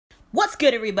What's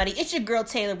good, everybody? It's your girl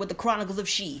Taylor with the Chronicles of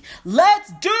She. Let's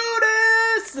do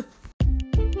this!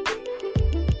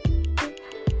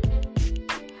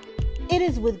 It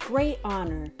is with great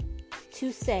honor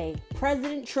to say,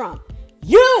 President Trump,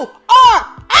 you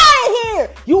are out of here!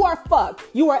 You are fucked.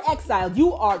 You are exiled.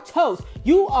 You are toast.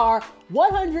 You are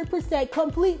 100%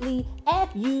 completely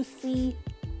F-U-C-K-E-D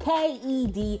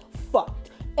fucked.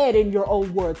 And in your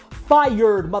own words,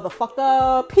 fired,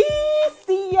 motherfucker. Peace,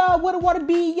 see ya, what it wanna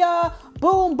be ya.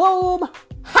 Boom, boom.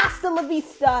 Hasta la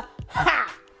vista.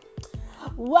 Ha!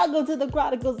 Welcome to the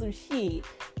Chronicles of She.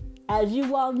 As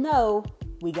you all know,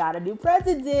 we got a new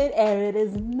president, and it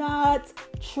is not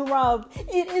Trump.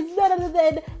 It is none other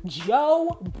than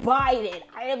Joe Biden.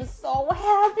 I am so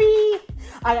happy.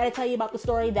 I gotta tell you the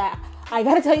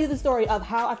story of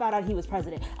how I found out he was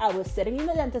president. I was sitting in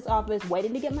the dentist's office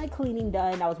waiting to get my cleaning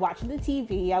done. I was watching the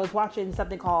TV. I was watching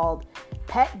something called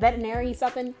Pet Veterinary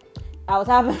something. I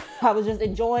was just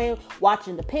enjoying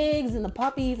watching the pigs and the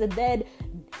puppies, and then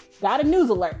got a news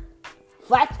alert.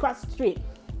 Flash across the street.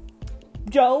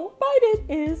 Joe Biden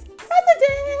is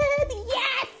president!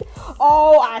 Yes!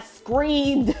 Oh, I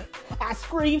screamed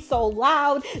so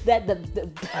loud that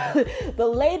the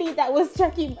lady that was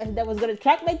going to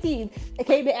check my teeth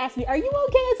came and asked me, "Are you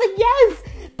okay?" I said, "Yes!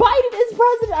 Biden is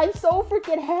president!" I'm so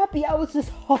freaking happy. I was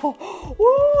just,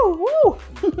 woo!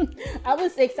 I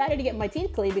was excited to get my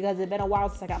teeth cleaned because it's been a while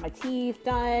since I got my teeth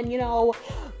done,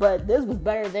 but this was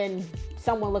better than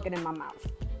someone looking in my mouth.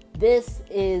 This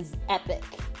is epic.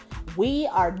 We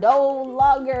are no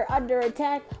longer under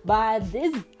attack by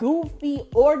this goofy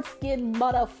orange-skinned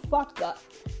motherfucker.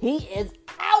 He is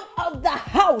out of the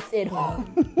house at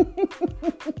home.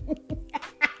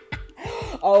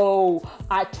 Oh,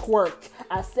 I twerked.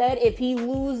 I said if he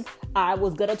lose, I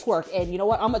was gonna twerk. And you know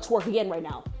what? I'm gonna twerk again right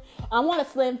now. I want a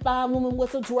slim, fine woman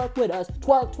with some twerk with us.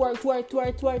 Twerk, twerk, twerk,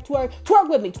 twerk, twerk, twerk. Twerk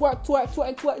with me. Twerk, twerk,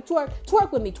 twerk, twerk, twerk.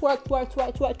 Twerk with me. Twerk, twerk,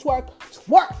 twerk, twerk, twerk.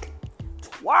 Twerk.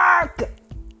 Twerk.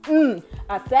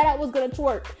 I said I was gonna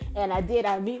twerk, and I did.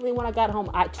 I immediately, when I got home,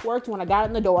 I twerked when I got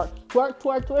in the door. Twerk,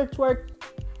 twerk, twerk,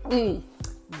 twerk.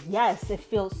 Yes, it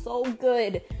feels so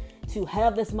good to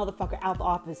have this motherfucker out the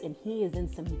office, and he is in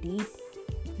some deep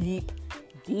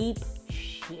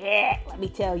shit, let me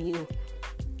tell you.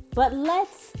 But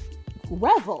let's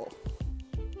revel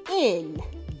in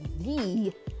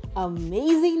the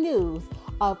amazing news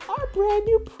of our brand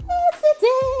new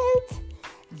president.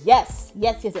 Yes.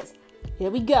 Here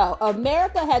we go.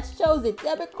 America has chosen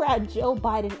Democrat Joe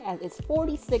Biden as its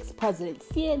 46th president.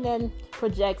 CNN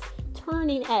projects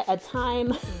turning at a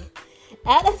time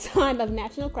of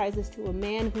national crisis to a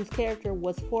man whose character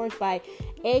was forged by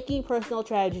aching personal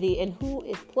tragedy and who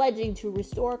is pledging to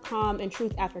restore calm and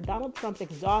truth after Donald Trump's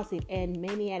exhaustive and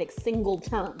maniac single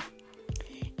term.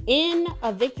 In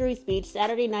a victory speech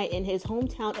Saturday night in his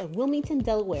hometown of Wilmington,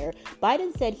 Delaware,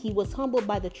 Biden said he was humbled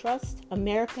by the trust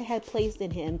America had placed in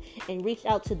him and reached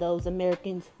out to those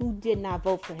Americans who did not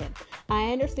vote for him.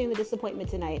 I understand the disappointment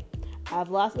tonight. I've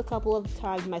lost a couple of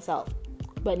times myself.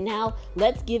 But now,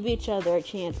 let's give each other a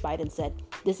chance, Biden said.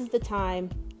 This is the time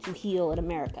to heal in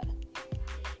America.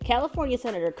 California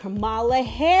Senator Kamala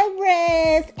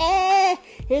Harris,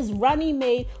 his running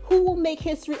mate, who will make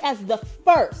history as the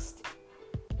first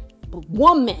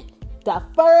woman, the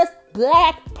first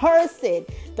black person,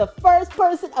 the first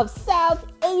person of South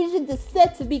Asian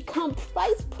descent to become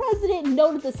vice president,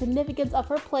 noted the significance of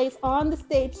her place on the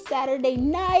stage Saturday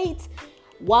night.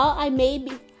 While I may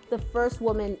be the first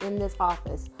woman in this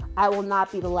office, I will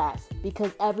not be the last,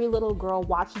 because every little girl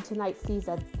watching tonight sees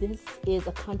that this is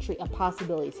a country of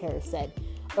possibilities, Harris said.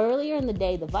 Earlier in the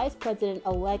day, the vice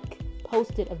president-elect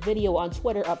posted a video on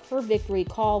Twitter of her victory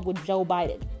call with Joe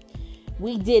Biden.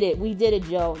 We did it,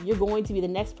 Joe. You're going to be the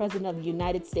next president of the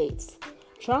United States.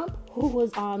 Trump, who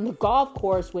was on the golf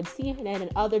course when CNN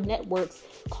and other networks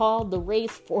called the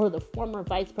race for the former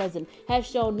vice president, has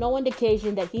shown no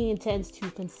indication that he intends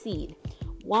to concede.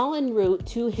 While en route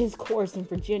to his course in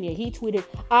Virginia, he tweeted,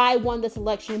 "I won this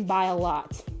election by a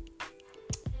lot."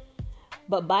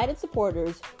 But Biden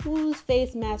supporters, whose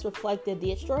face masks reflected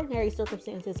the extraordinary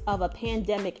circumstances of a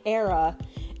pandemic era,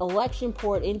 election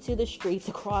poured into the streets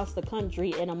across the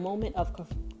country in a moment of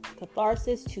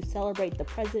catharsis to celebrate the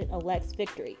president-elect's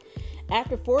victory.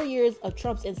 After 4 years of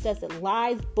Trump's incessant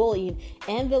lies, bullying,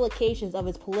 and vilifications of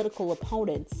his political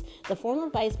opponents, the former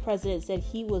vice president said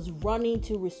he was running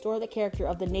to restore the character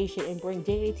of the nation and bring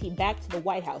dignity back to the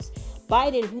White House.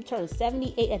 Biden, who turns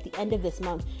 78 at the end of this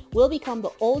month, will become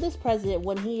the oldest president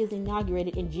when he is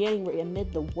inaugurated in January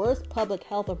amid the worst public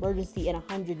health emergency in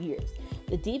 100 years.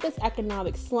 the deepest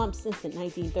economic slump since the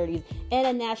 1930s, and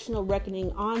a national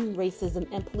reckoning on racism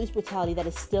and police brutality that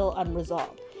is still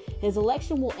unresolved. His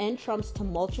election will end Trump's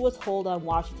tumultuous hold on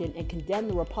Washington and condemn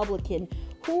the Republican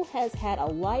who has had a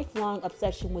lifelong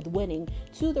obsession with winning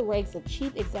to the ranks of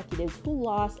chief executives who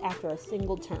lost after a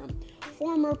single term.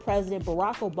 Former President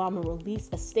Barack Obama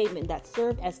released a statement that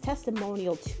served as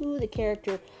testimonial to the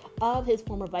character of his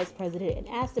former vice president and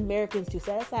asked Americans to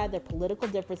set aside their political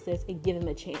differences and give him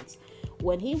a chance.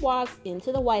 When he walks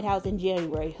into the White House in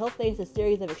January, he'll face a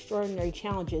series of extraordinary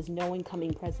challenges no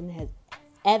incoming president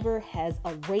has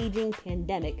a raging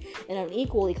pandemic, an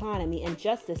unequal economy and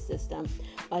justice system,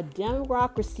 a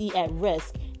democracy at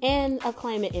risk, and a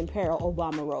climate in peril,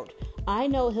 Obama wrote. I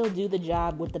know he'll do the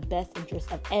job with the best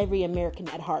interest of every American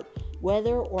at heart,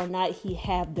 whether or not he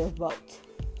have their vote.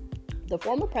 The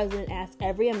former president asked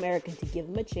every American to give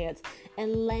him a chance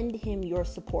and lend him your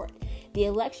support. The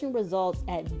election results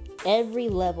at every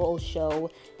level show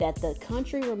that the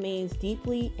country remains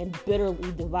deeply and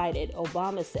bitterly divided,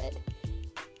 Obama said.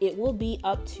 It will be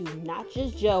up to not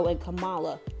just Joe and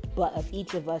Kamala, but of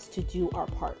each of us to do our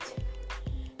part.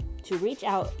 To reach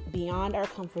out beyond our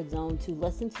comfort zone, to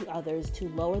listen to others, to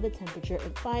lower the temperature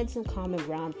and find some common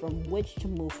ground from which to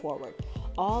move forward.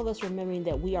 All of us remembering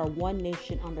that we are one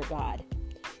nation under God.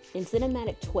 In a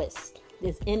cinematic twist,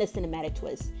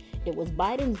 it was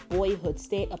Biden's boyhood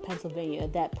state of Pennsylvania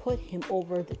that put him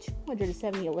over the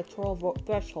 270 electoral vote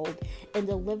threshold and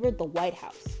delivered the White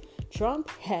House. Trump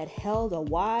had held a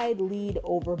wide lead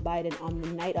over Biden on the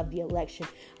night of the election,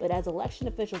 but as election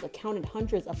officials accounted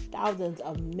hundreds of thousands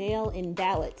of mail-in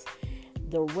ballots,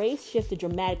 the race shifted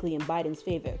dramatically in Biden's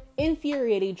favor,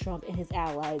 infuriating Trump and his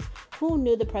allies, who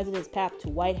knew the president's path to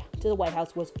the White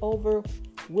House was over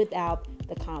without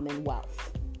the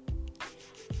Commonwealth.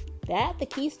 That the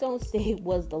Keystone State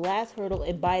was the last hurdle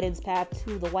in Biden's path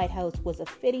to the White House was a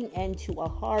fitting end to a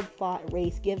hard-fought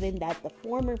race, given that the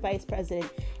former vice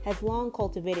president has long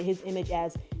cultivated his image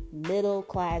as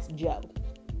middle-class Joe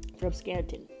from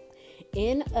Scranton.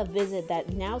 In a visit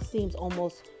that now seems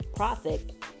almost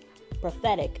prophetic,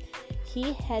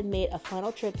 he had made a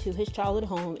final trip to his childhood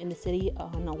home in the city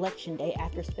on election day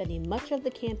after spending much of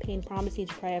the campaign promising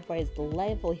to prioritize the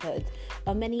livelihoods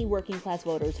of many working-class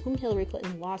voters whom Hillary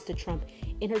Clinton lost to Trump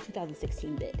in her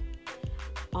 2016 bid.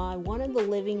 On one of the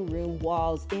living room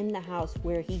walls in the house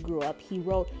where he grew up, he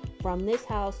wrote, "From this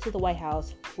house to the White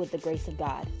House with the grace of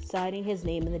God," signing his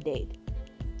name and the date,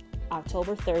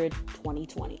 October 3rd,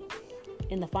 2020.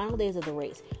 In the final days of the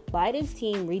race, Biden's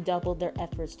team redoubled their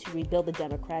efforts to rebuild the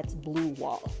Democrats' blue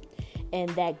wall. And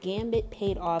that gambit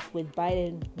paid off with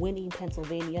Biden winning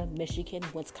Pennsylvania, Michigan,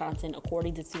 Wisconsin,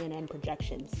 according to CNN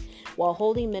projections, while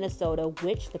holding Minnesota,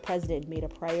 which the president made a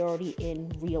priority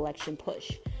in re-election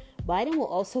push. Biden will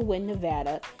also win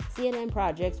Nevada. CNN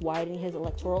projects widening his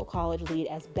electoral college lead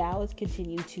as ballots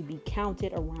continue to be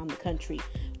counted around the country.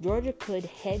 Georgia could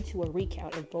head to a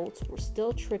recount if votes were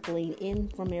still trickling in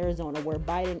from Arizona, where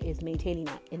Biden is maintaining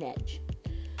an edge.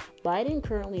 Biden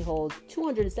currently holds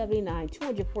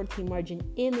 279-214 margin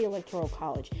in the Electoral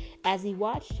College as he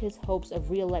watched his hopes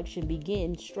of re-election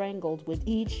begin strangled with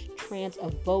each tranche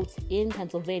of votes in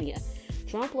Pennsylvania.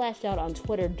 Trump lashed out on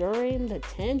Twitter during the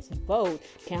 10th vote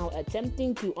count,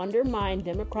 attempting to undermine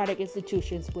democratic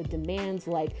institutions with demands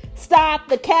like, "Stop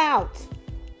the count!"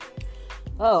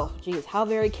 Oh, geez, how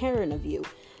very caring of you.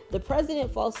 The president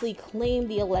falsely claimed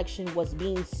the election was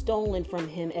being stolen from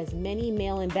him as many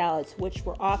mail-in ballots, which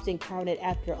were often counted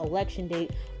after election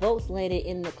date, votes landed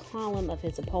in the column of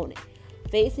his opponent.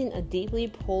 Facing a deeply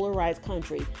polarized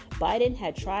country, Biden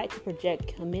had tried to project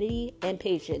community and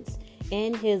patience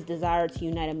and his desire to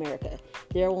unite America.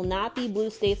 There will not be blue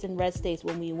states and red states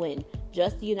when we win,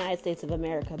 just the United States of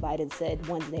America, Biden said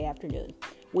Wednesday afternoon.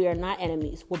 We are not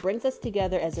enemies. What brings us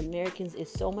together as Americans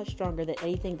is so much stronger than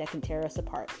anything that can tear us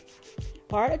apart.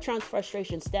 Part of Trump's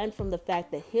frustration stemmed from the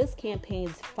fact that his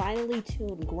campaign's finely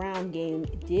tuned ground game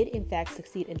did in fact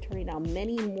succeed in turning out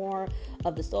many more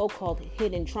of the so-called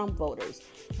hidden Trump voters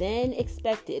than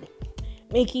expected,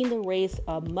 making the race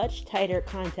a much tighter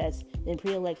contest than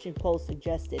pre-election polls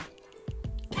suggested.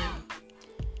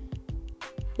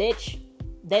 Bitch,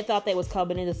 they thought they was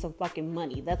coming into some fucking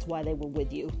money. That's why they were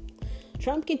with you.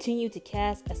 Trump continued to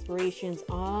cast aspersions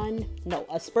on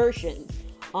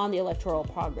the electoral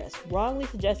progress, wrongly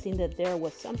suggesting that there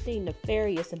was something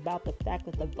nefarious about the fact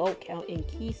that the vote count in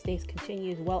key states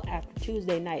continues well after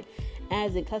Tuesday night,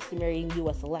 as is customary in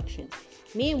U.S. elections.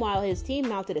 Meanwhile, his team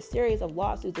mounted a series of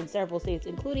lawsuits in several states,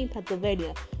 including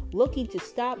Pennsylvania, looking to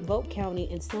stop vote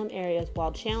counting in some areas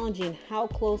while challenging how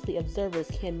closely observers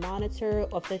can monitor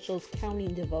officials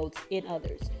counting the votes in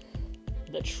others.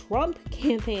 The Trump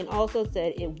campaign also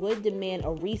said it would demand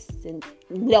a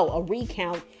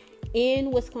recount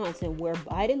in Wisconsin, where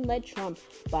Biden led Trump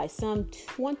by some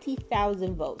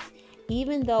 20,000 votes,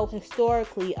 even though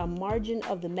historically a margin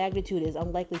of the magnitude is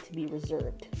unlikely to be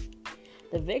reserved.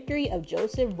 The victory of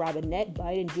Joseph Robinette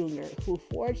Biden Jr., who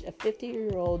forged a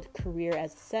 50-year-old career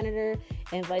as a senator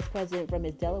and vice president from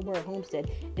his Delaware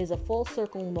homestead, is a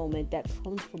full-circle moment that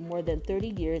comes from more than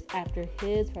 30 years after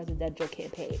his presidential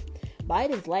campaign.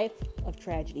 Biden's life of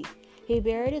tragedy. He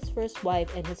buried his first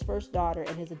wife and his first daughter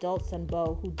and his adult son,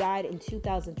 Beau, who died in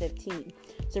 2015,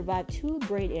 survived 2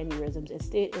 brain aneurysms, and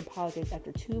stayed in politics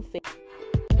after 2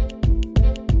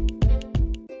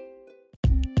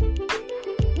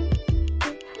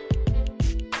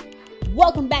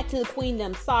 Welcome back to the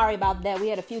Queendom. Sorry about that. We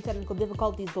had a few technical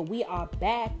difficulties, but we are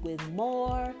back with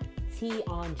more tea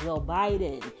on Joe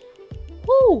Biden.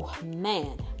 Whew,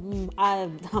 man,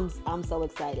 I'm so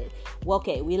excited. Well,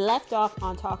 okay, we left off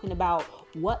on talking about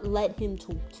what led him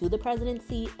to the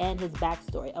presidency and his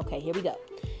backstory. Okay, here we go.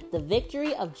 The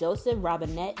victory of Joseph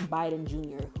Robinette Biden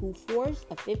Jr., who forged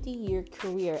a 50-year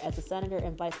career as a senator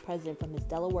and vice president from his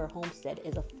Delaware homestead,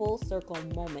 is a full-circle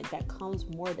moment that comes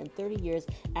more than 30 years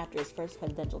after his first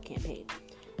presidential campaign.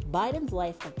 Biden's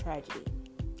life of tragedy.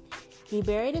 He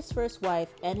buried his first wife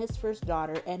and his first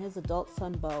daughter and his adult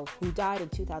son, Beau, who died in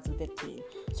 2015,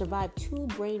 survived 2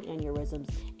 brain aneurysms,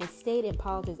 and stayed in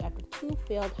politics after 2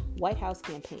 failed White House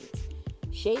campaigns.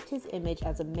 Shaped his image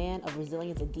as a man of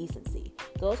resilience and decency.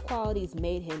 Those qualities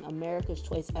made him America's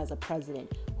choice as a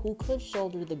president who could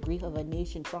shoulder the grief of a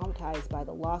nation traumatized by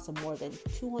the loss of more than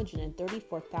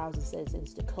 234,000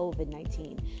 citizens to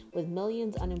COVID-19, with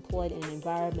millions unemployed in an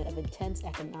environment of intense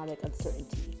economic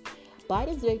uncertainty.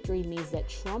 Biden's victory means that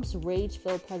Trump's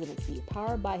rage-filled presidency,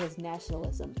 powered by his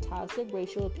nationalism, toxic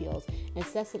racial appeals,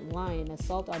 incessant lying, and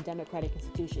assault on democratic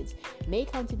institutions, may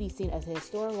come to be seen as a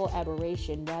historical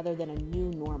aberration rather than a new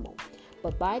normal.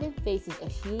 But Biden faces a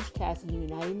huge task in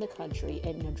uniting the country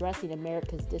and in addressing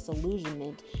America's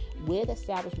disillusionment with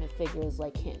establishment figures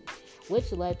like him,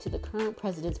 which led to the current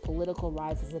president's political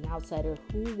rise as an outsider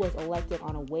who was elected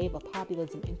on a wave of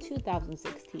populism in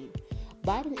 2016.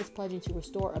 Biden is pledging to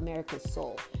restore America's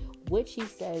soul, which he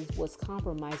says was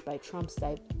compromised by Trump's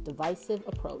divisive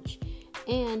approach,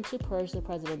 and to purge the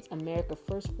president's America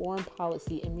First foreign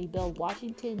policy and rebuild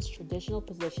Washington's traditional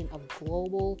position of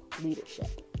global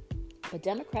leadership. But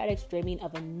Democrats dreaming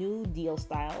of a New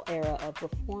Deal-style era of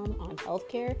reform on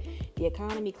healthcare, the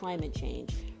economy, climate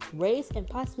change, race, and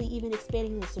possibly even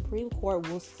expanding the Supreme Court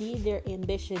will see their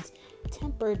ambitions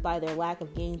tempered by their lack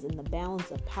of gains in the balance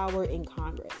of power in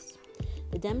Congress.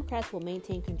 The Democrats will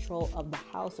maintain control of the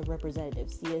House of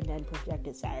Representatives, CNN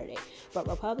projected Saturday, but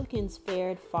Republicans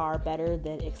fared far better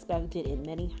than expected in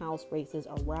many House races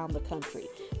around the country.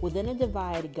 Within a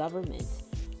divided government,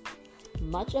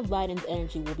 much of Biden's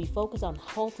energy will be focused on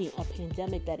halting a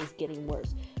pandemic that is getting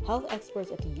worse. Health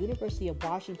experts at the University of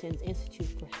Washington's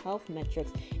Institute for Health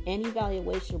Metrics and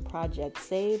Evaluation Project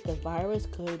say the virus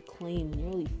could claim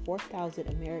nearly 4,000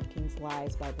 Americans'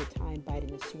 lives by the time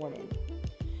Biden is sworn in.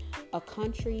 A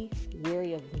country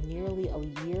weary of nearly a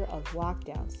year of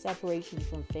lockdown, separation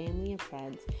from family and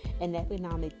friends, and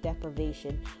economic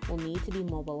deprivation will need to be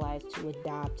mobilized to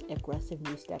adopt aggressive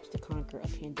new steps to conquer a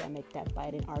pandemic that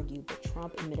Biden argued the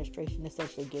Trump administration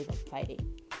essentially gave up fighting.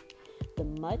 The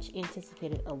much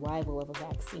anticipated arrival of a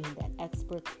vaccine that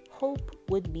experts hope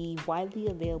would be widely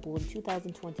available in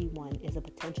 2021 is a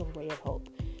potential ray of hope,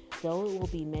 though it will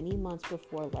be many months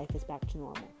before life is back to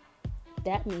normal.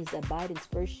 That means that Biden's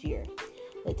first year,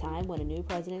 the time when a new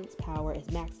president's power is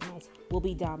maximized, will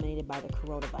be dominated by the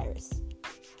coronavirus.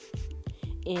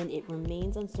 And it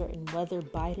remains uncertain whether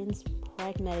Biden's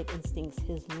pragmatic instincts,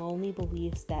 his lonely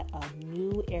beliefs that a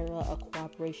new era of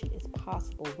cooperation is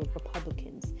possible with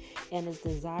Republicans, and his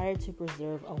desire to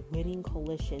preserve a winning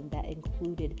coalition that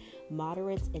included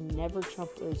moderates and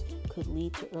never-Trumpers could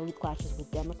lead to early clashes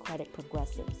with Democratic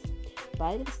progressives.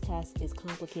 Biden's task is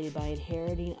complicated by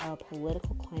inheriting a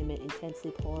political climate intensely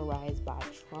polarized by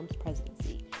Trump's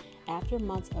presidency. After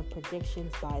months of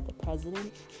predictions by the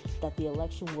president that the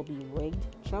election will be rigged,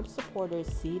 Trump supporters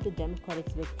see the Democratic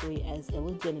victory as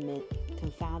illegitimate,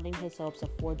 confounding his hopes of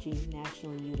forging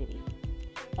national unity.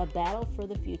 A battle for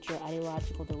the future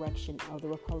ideological direction of the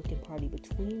Republican Party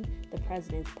between the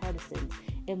president's partisans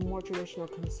and more traditional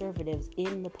conservatives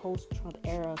in the post-Trump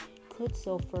era could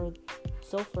sow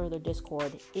further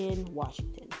discord in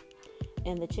Washington.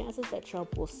 And the chances that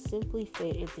Trump will simply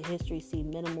fade into history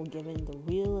seem minimal given the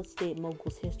real estate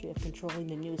mogul's history of controlling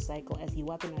the news cycle as he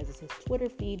weaponizes his Twitter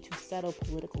feed to settle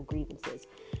political grievances.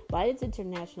 Biden's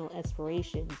international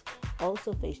aspirations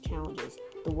also face challenges.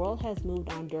 The world has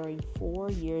moved on during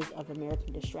 4 years of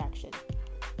American distraction.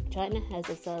 China has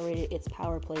accelerated its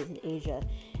power plays in Asia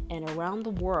and around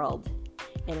the world,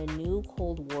 and a new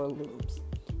Cold War looms.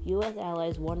 U.S.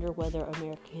 allies wonder whether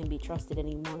America can be trusted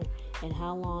anymore and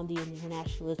how long the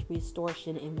internationalist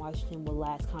distortion in Washington will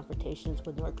last. Confrontations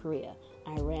with North Korea,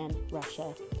 Iran,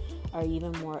 Russia are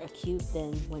even more acute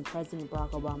than when President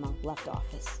Barack Obama left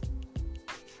office.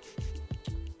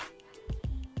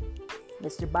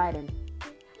 Mr. Biden,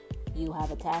 you have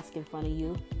a task in front of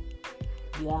you.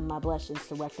 You have my blessings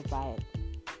to rectify it.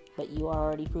 But you are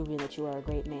already proving that you are a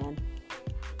great man.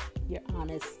 You're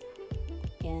honest.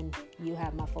 And you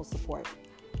have my full support.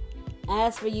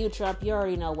 As for you, Trump, you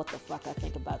already know what the fuck I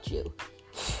think about you.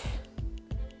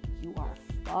 You are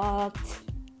fucked.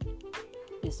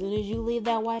 As soon as you leave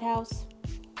that White House,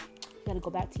 you gotta go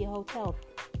back to your hotel.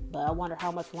 But I wonder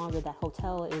how much longer that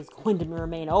hotel is going to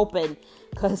remain open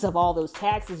because of all those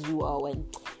taxes you owe. And,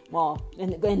 well,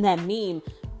 in that meme,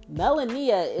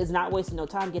 Melania is not wasting no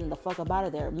time getting the fuck up out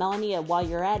of there. Melania, while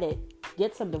you're at it,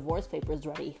 get some divorce papers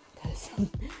ready. Because,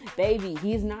 baby,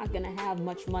 he's not going to have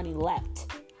much money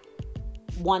left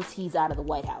once he's out of the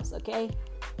White House, okay?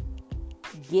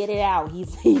 Get it out. He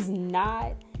is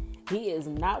not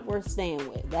worth staying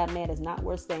with. That man is not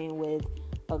worth staying with,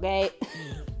 okay?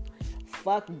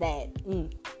 Fuck that.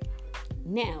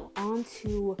 Now, on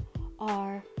to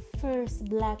our first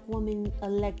black woman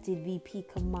elected VP,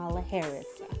 Kamala Harris.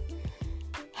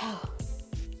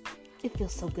 It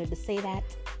feels so good to say that.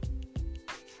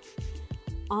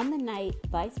 On the night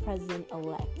Vice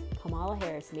President-elect Kamala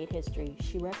Harris made history,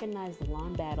 she recognized the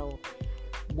long battle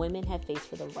women have faced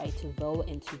for the right to vote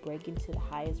and to break into the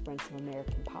highest ranks of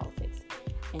American politics,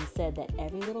 and said that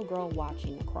every little girl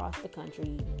watching across the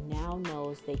country now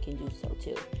knows they can do so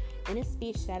too. In a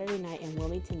speech Saturday night in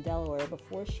Wilmington, Delaware,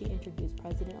 before she introduced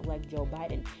President-elect Joe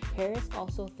Biden, Harris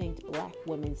also thanked black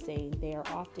women, saying they are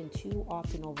too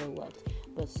often overlooked,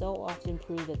 but so often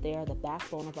prove that they are the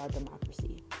backbone of our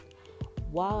democracy.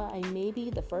 While I may be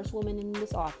the first woman in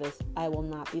this office, I will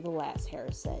not be the last,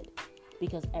 Harris said,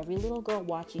 because every little girl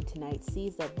watching tonight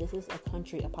sees that this is a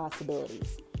country of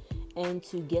possibilities. And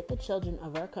to get the children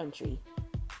of our country,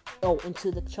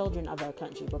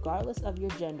 regardless of your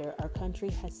gender, our country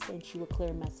has sent you a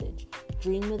clear message.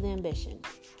 Dream with ambition,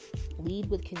 lead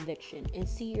with conviction, and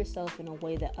see yourself in a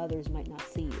way that others might not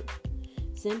see you,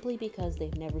 simply because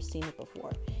they've never seen it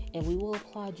before. And we will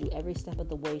applaud you every step of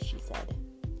the way, she said.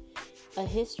 A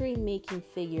history-making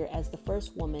figure as the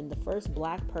first woman, the first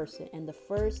black person, and the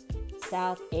first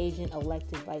South Asian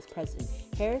elected vice president,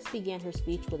 Harris began her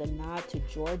speech with a nod to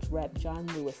George Rep. John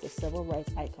Lewis, the civil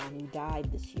rights icon who died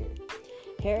this year.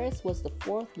 Harris was the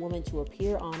fourth woman to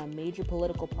appear on a major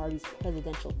political party's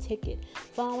presidential ticket,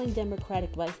 following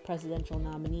Democratic vice presidential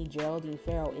nominee Geraldine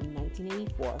Farrell in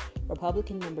 1984,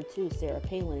 Republican number 2 Sarah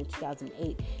Palin in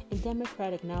 2008, and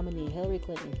Democratic nominee Hillary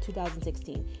Clinton in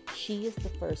 2016. She is the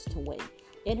first to win.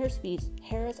 In her speech,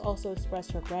 Harris also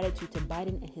expressed her gratitude to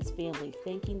Biden and his family,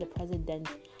 thanking the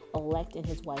president-elect and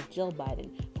his wife Jill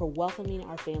Biden for welcoming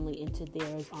our family into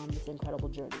theirs on this incredible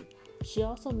journey. She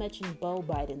also mentioned Beau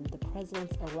Biden, the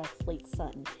president's-elect's late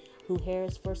son, who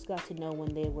Harris first got to know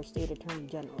when they were state attorney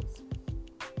generals.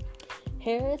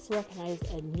 Harris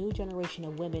recognized a new generation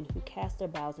of women who cast their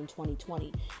ballots in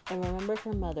 2020 and remembered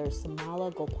her mother,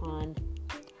 Samala Gopal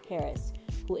Harris,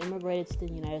 who immigrated to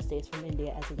the United States from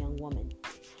India as a young woman.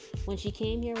 When she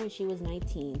came here when she was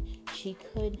 19, she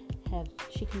could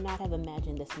not have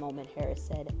imagined this moment, Harris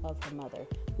said of her mother,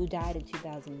 who died in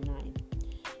 2009.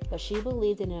 But she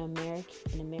believed in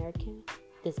America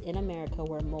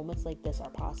where moments like this are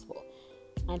possible.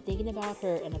 I'm thinking about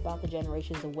her and about the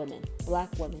generations of women,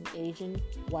 black women, Asian,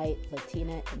 white,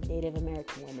 Latina, and Native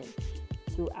American women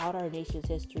throughout our nation's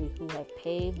history who have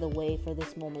paved the way for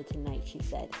this moment tonight, she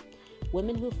said.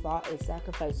 Women who fought and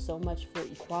sacrificed so much for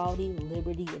equality,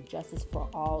 liberty, and justice for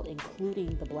all,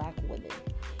 including the black women,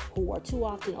 who are too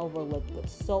often overlooked but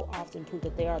so often prove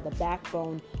that they are the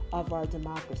backbone of our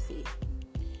democracy.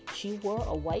 She wore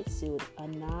a white suit, a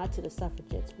nod to the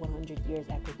suffragettes 100 years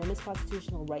after women's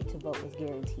constitutional right to vote was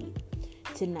guaranteed.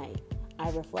 Tonight,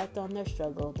 I reflect on their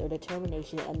struggle, their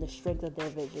determination, and the strength of their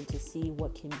vision to see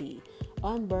what can be,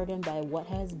 unburdened by what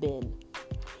has been.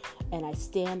 And I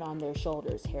stand on their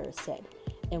shoulders, Harris said.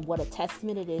 And what a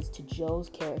testament it is to Joe's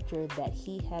character that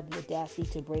he had the audacity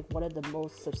to break one of the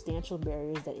most substantial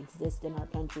barriers that exist in our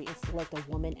country and select a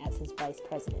woman as his vice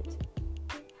president.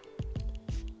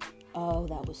 Oh,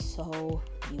 that was so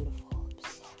beautiful.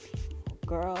 So beautiful.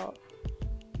 Girl,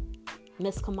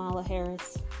 Miss Kamala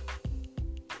Harris,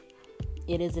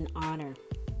 it is an honor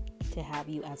to have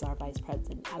you as our vice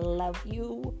president. I love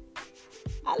you.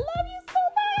 I love you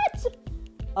so much.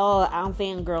 Oh, I'm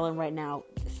fangirling right now.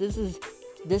 This is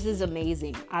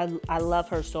amazing. I love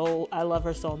her so. I love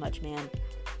her so much, man.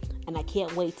 And I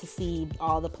can't wait to see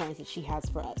all the plans that she has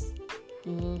for us.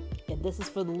 And this is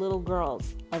for the little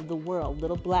girls of the world.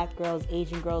 Little black girls,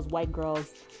 Asian girls, white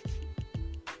girls.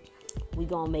 We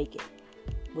gonna make it.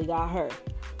 We got her.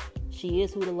 She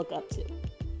is who to look up to.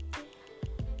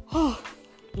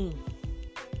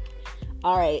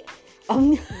 All right.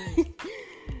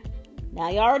 Now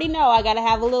you already know I gotta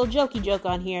have a little jokey joke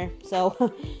on here. So,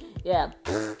 yeah.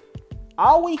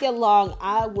 All weekend long,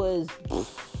 I was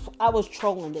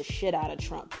trolling the shit out of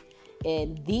Trump.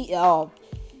 And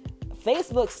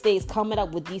Facebook stays coming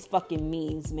up with these fucking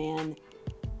memes, man.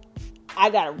 I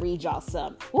gotta read y'all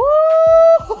some. Woo!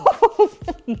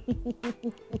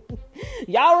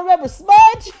 Y'all remember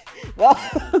Smudge? Well,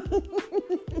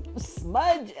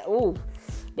 Smudge. Ooh,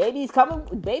 baby's coming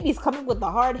with the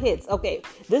hard hits. Okay,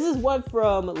 this is one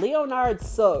from Leonard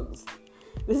Suggs.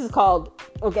 This is called.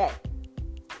 Okay,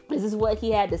 this is what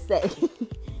he had to say.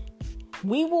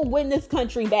 We will win this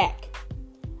country back.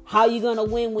 How you gonna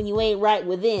win when you ain't right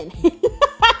within?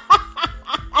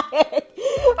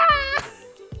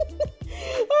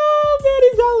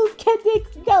 He's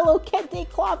got a little kente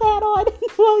cloth hat on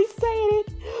while he's saying it.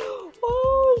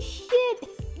 Oh shit!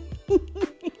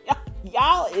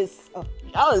 y'all is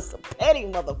some petty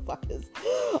motherfuckers.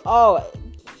 Oh,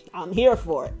 I'm here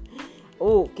for it.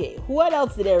 Okay, what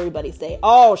else did everybody say?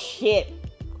 Oh shit!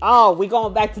 Oh, we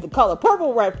going back to the Color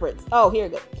Purple reference. Oh, here we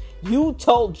go. You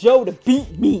told Joe to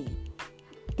beat me.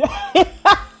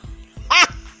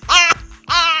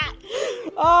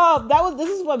 Oh, this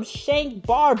is from Shank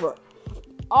Barber.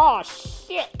 Oh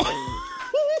shit.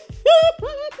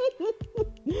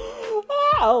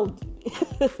 Oh,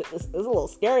 it's a little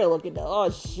scary looking though. Oh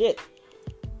shit.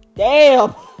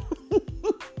 Damn.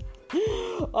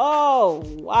 Oh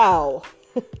wow.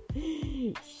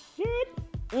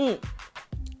 Shit.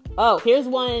 Oh, here's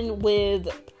one with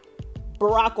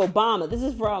Barack Obama. This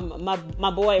is from my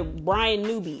boy Brian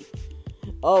Newby.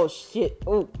 Oh shit.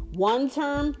 Oh, one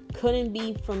term couldn't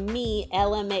be from me.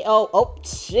 LMA. Oh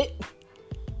shit.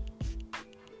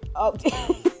 Oh,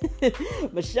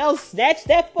 Michelle snatched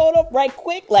that photo right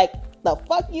quick. Like, the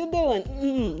fuck you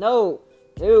doing? No,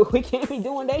 dude, we can't be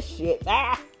doing that shit.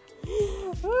 All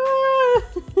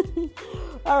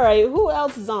right, who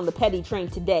else is on the petty train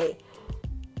today?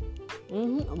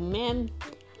 Oh, man,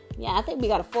 yeah, I think we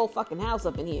got a full fucking house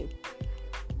up in here.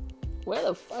 Where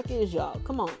the fuck is y'all?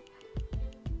 Come on.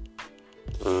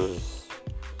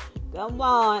 Come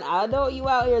on, I know you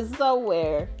out here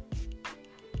somewhere.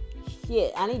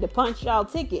 Shit, I need to punch y'all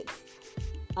tickets.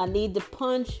 I need to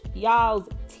punch y'all's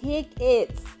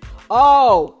tickets.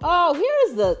 Oh,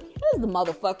 here's the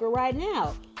motherfucker right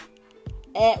now.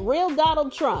 At Real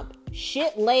Donald Trump.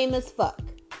 Shit lame as fuck.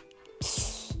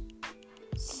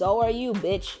 So are you,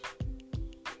 bitch.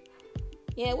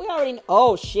 Yeah, we already know.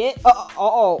 Oh, shit.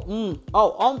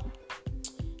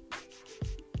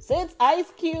 Since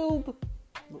Ice Cube,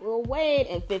 Lil Wayne,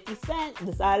 and 50 Cent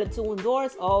decided to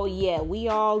endorse, oh yeah, we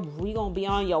gonna be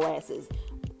on your asses.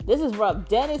 This is from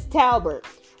Dennis Talbert.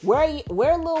 Where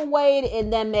Lil Wayne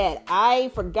and them at?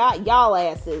 I forgot y'all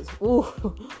asses. Ooh,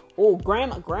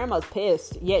 grandma's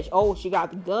pissed. Yeah, oh, she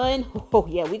got the gun. Oh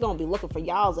yeah, we gonna be looking for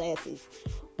y'all's asses.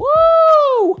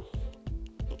 Woo!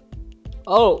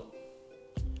 Oh,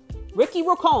 Ricky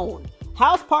Racone,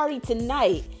 house party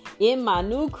tonight in my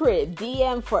new crib.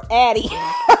 DM for Addie.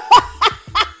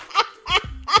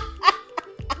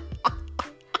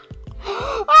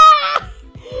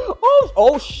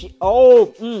 Oh shit!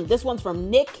 Oh, this one's from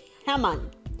Nick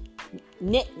Hickman.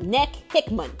 Nick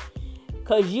Hickman.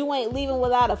 Cause you ain't leaving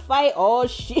without a fight. Oh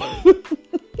shit!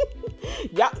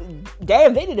 Yeah,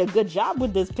 damn, they did a good job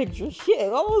with this picture. Shit,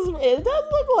 it does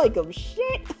look like him.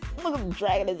 Shit, look at him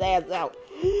dragging his ass out.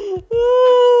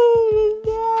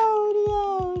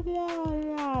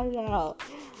 No.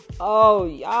 Oh,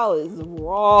 y'all is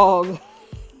wrong.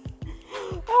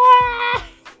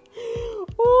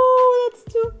 Oh, that's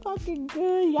too fucking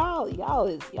good. Y'all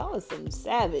is some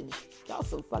savage. Y'all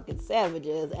some fucking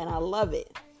savages, and I love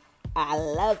it. I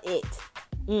love it.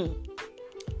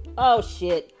 Oh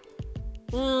shit.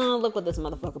 Look what this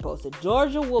motherfucker posted.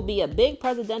 Georgia will be a big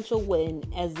presidential win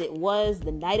as it was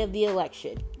the night of the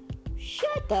election.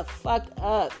 Shut the fuck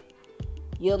up.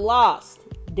 You lost.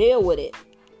 Deal with it.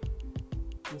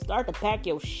 And start to pack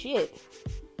your shit.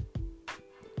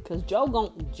 Cause Joe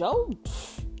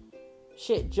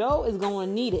is gonna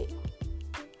need it.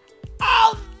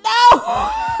 Oh no!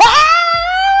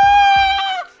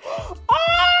 Oh,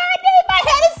 I need my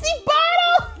Hennessy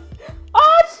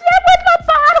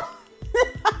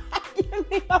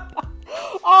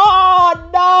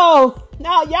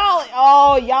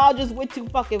y'all just went too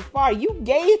fucking far. You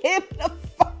gave him the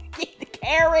fucking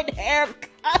Karen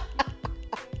haircut.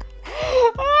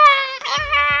 Oh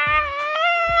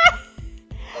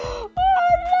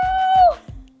no!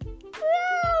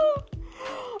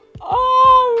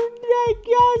 Oh my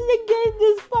God! They gave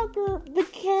this fucker the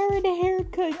Karen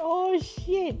haircut. Oh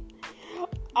shit!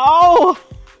 Oh!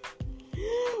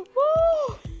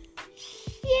 Woo!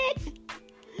 Shit!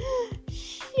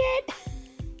 Shit!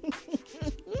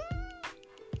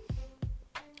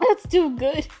 That's too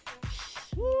good.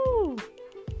 Woo.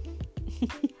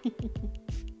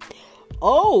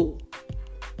 Oh.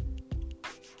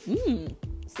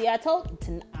 See, I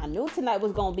knew tonight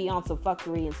was gonna be on some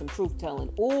fuckery and some truth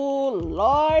telling. Oh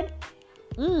Lord.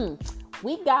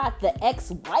 We got the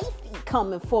ex-wifey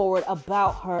coming forward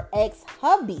about her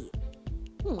ex-hubby.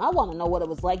 I want to know what it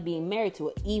was like being married to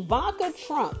it. Ivanka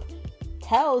Trump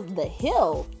tells The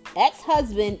Hill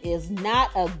ex-husband is not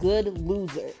a good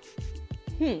loser.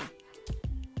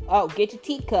 Oh, get your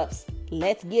teacups.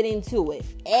 Let's get into it.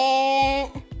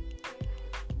 And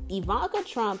Ivanka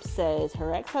Trump says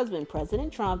her ex-husband,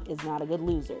 President Trump, is not a good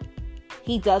loser.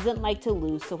 He doesn't like to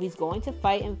lose, so he's going to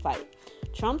fight and fight.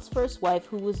 Trump's first wife,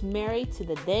 who was married to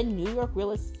the then New York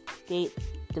real estate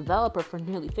developer for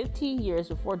nearly 15 years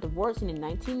before divorcing in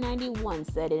 1991,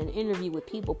 said in an interview with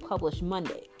People published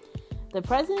Monday. The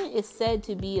president is said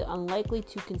to be unlikely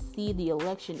to concede the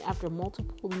election after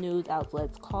multiple news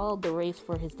outlets called the race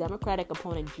for his Democratic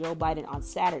opponent Joe Biden on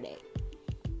Saturday.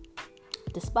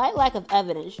 Despite lack of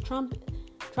evidence, Trump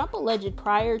alleged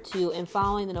prior to and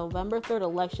following the November 3rd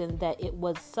election that it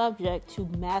was subject to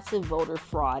massive voter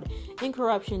fraud and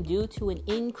corruption due to an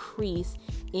increase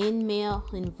in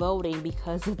mail-in voting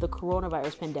because of the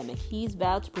coronavirus pandemic. He's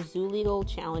vowed to pursue legal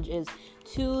challenges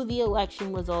to the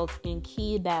election results in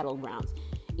key battlegrounds.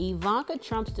 Ivanka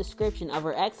Trump's description of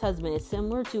her ex-husband is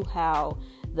similar to how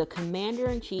the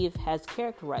commander-in-chief has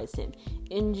characterized him.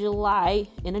 In a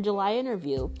July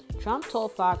interview, Trump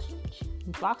told Fox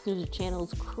News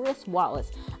channel's Chris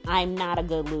Wallace, "I'm not a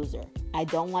good loser. I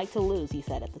don't like to lose," he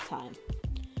said at the time.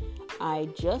 "I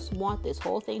just want this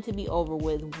whole thing to be over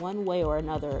with one way or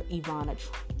another," it's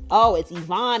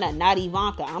Ivana, not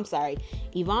Ivanka. I'm sorry.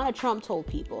 Ivana Trump told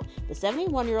People. The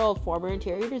 71-year-old former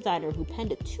interior designer who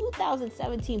penned a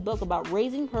 2017 book about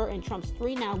raising her and Trump's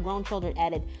 3 now grown children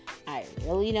added, "I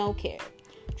really don't care."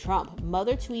 Trump,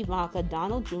 mother to Ivanka,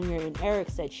 Donald Jr., and Eric,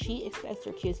 said she expects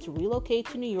her kids to relocate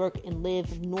to New York and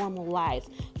live normal lives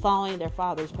following their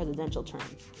father's presidential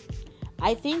term.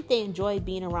 "I think they enjoy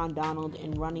being around Donald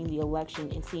and running the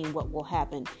election and seeing what will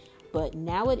happen. But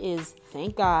now it is,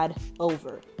 thank God,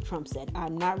 over," Trump said.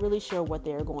 "I'm not really sure what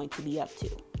they're going to be up to."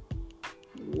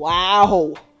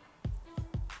 Wow.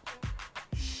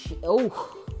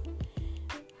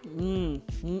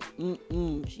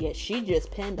 Yeah, she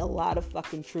just penned a lot of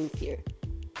fucking truth here.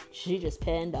 She just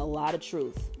penned a lot of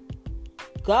truth.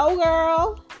 Go,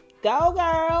 girl. Go,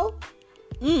 girl.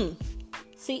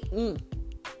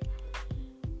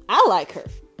 I like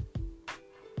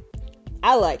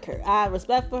her. I have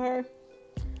respect for her.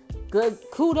 Good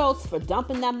kudos for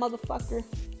dumping that motherfucker.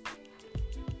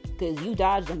 Because you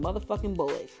dodged a motherfucking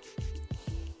bullet.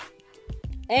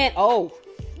 And,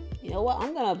 you know what?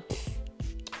 I'm going to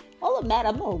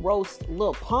roast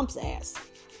Lil Pump's ass.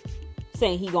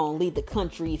 Saying he going to lead the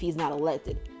country if he's not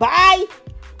elected. Bye!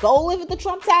 Go live at the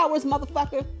Trump Towers,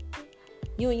 motherfucker.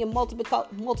 You and your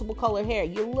multiple color hair.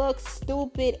 You look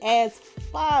stupid as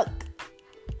fuck.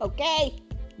 Okay?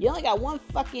 You only got one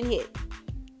fucking hit.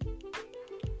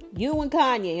 You and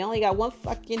Kanye, you only got one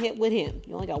fucking hit with him.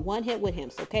 You only got one hit with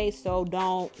him. Okay? So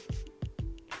don't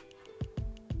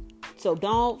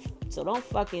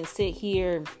fucking sit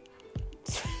here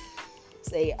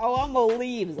say, I'm gonna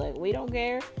leave. It's like, we don't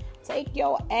care. Take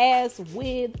your ass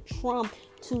with Trump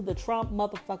to the Trump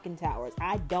motherfucking towers.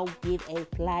 I don't give a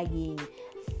flying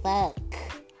fuck.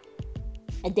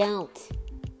 I don't.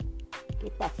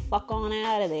 Get the fuck on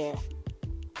out of there.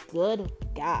 Good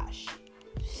gosh.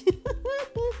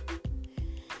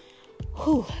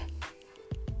 Whew.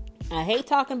 I hate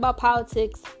talking about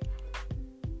politics,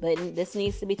 but this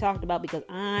needs to be talked about because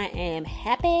I am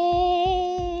happy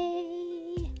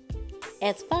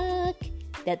as fuck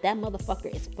that motherfucker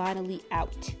is finally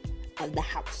out of the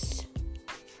house.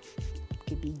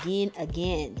 Can begin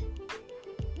again.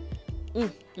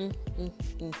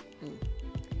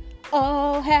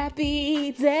 Oh,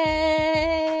 happy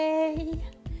day.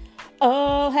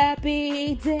 Oh,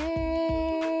 happy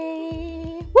day.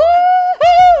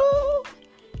 Woohoo!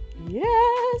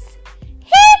 Yes.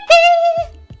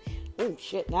 Oh,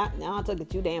 shit. Now I took it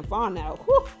too damn far now.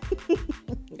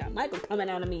 Got Michael coming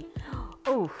out of me.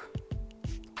 Oh.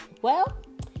 Well,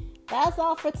 That's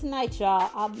all for tonight, y'all.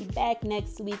 I'll be back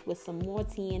next week with some more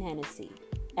tea and Hennessy.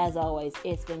 As always,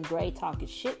 it's been great talking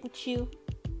shit with you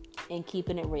and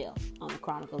keeping it real on the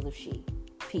Chronicles of She.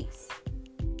 Peace.